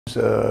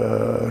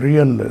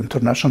real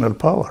international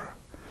power,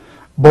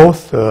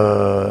 both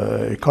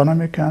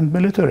economic and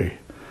military.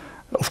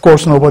 Of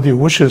course, nobody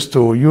wishes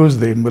to use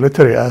the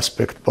military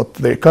aspect, but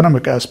the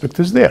economic aspect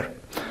is there.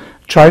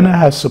 China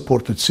has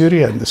supported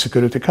Syria in the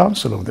Security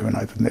Council of the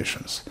United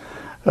Nations.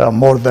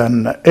 More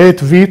than 8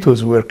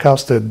 vetoes were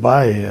casted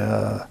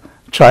by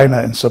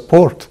China in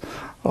support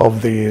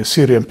of the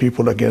Syrian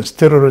people against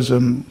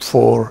terrorism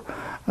for,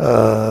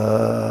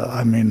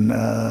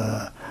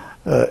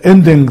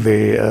 ending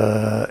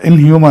the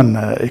inhuman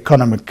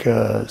economic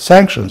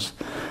sanctions.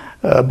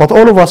 But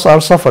all of us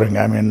are suffering.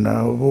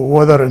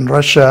 Whether in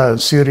Russia,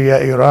 Syria,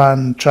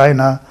 Iran,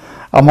 China,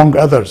 among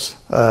others.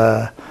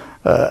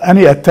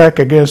 Any attack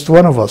against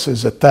one of us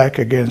is attack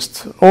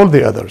against all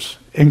the others,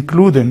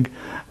 including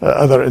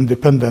other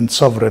independent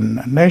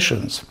sovereign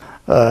nations.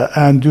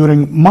 And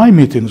during my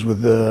meetings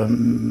with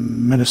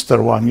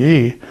Minister Wang,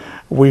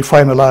 we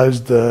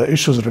finalized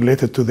issues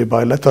related to the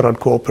bilateral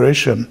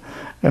cooperation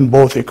in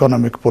both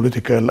economic,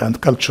 political, and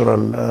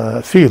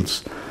cultural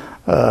fields.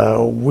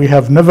 We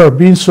have never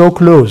been so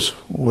close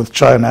with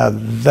China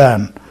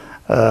than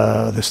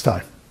this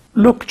time.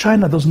 Look,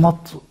 China does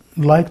not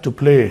like to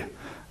play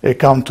a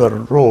counter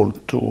role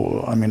to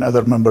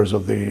other members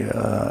of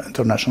the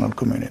international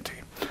community.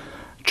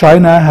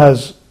 China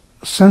has,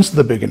 since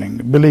the beginning,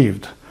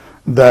 believed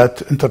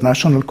that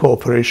international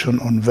cooperation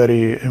on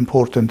very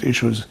important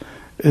issues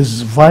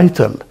is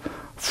vital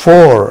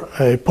for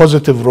a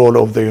positive role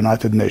of the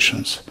United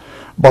Nations.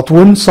 But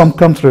when some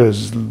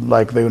countries,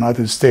 like the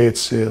United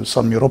States,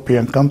 some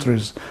European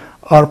countries,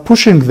 are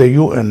pushing the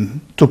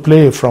UN to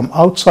play from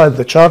outside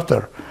the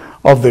charter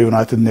of the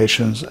United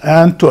Nations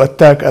and to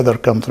attack other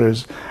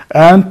countries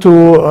and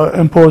to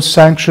impose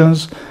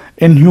sanctions,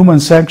 inhuman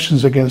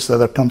sanctions against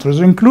other countries,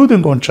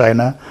 including on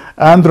China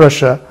and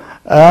Russia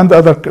and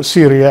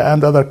Syria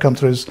and other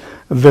countries,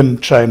 then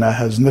China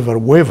has never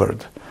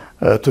wavered,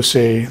 to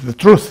say the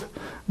truth,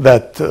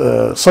 that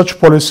such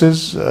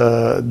policies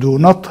do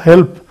not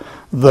help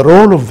the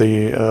role of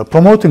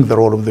promoting the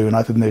role of the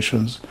United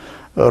Nations.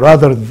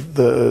 Rather,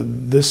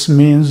 this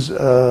means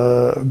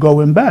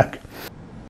going back.